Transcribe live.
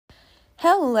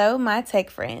Hello, my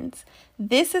tech friends.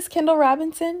 This is Kyndle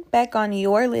Robinson back on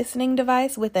your listening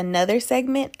device with another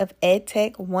segment of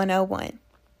EdTech 101.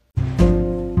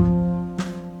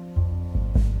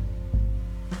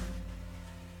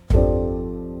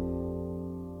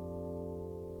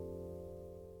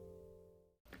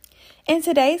 In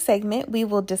today's segment, we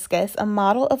will discuss a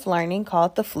model of learning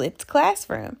called the flipped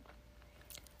classroom.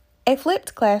 A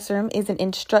flipped classroom is an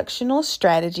instructional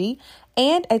strategy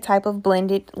and a type of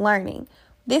blended learning.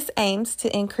 This aims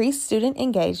to increase student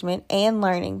engagement and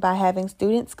learning by having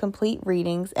students complete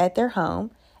readings at their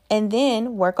home and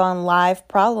then work on live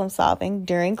problem solving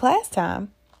during class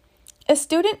time. A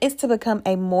student is to become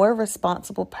a more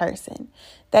responsible person.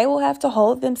 They will have to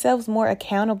hold themselves more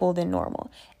accountable than normal,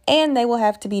 and they will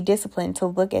have to be disciplined to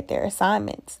look at their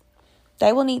assignments.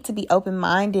 They will need to be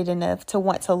open-minded enough to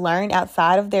want to learn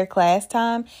outside of their class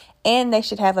time, and they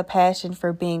should have a passion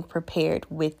for being prepared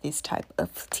with this type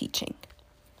of teaching.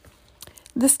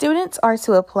 The students are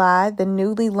to apply the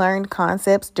newly learned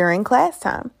concepts during class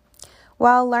time.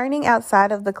 While learning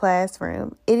outside of the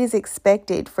classroom, it is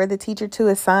expected for the teacher to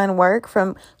assign work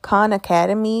from Khan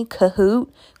Academy, Kahoot,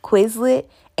 Quizlet,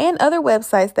 and other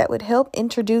websites that would help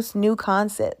introduce new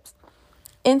concepts.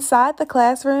 Inside the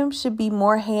classroom should be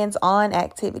more hands-on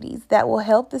activities that will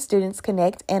help the students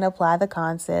connect and apply the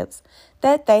concepts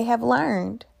that they have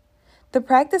learned. The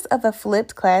practice of a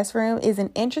flipped classroom is an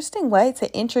interesting way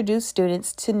to introduce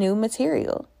students to new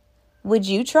material. Would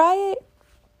you try it?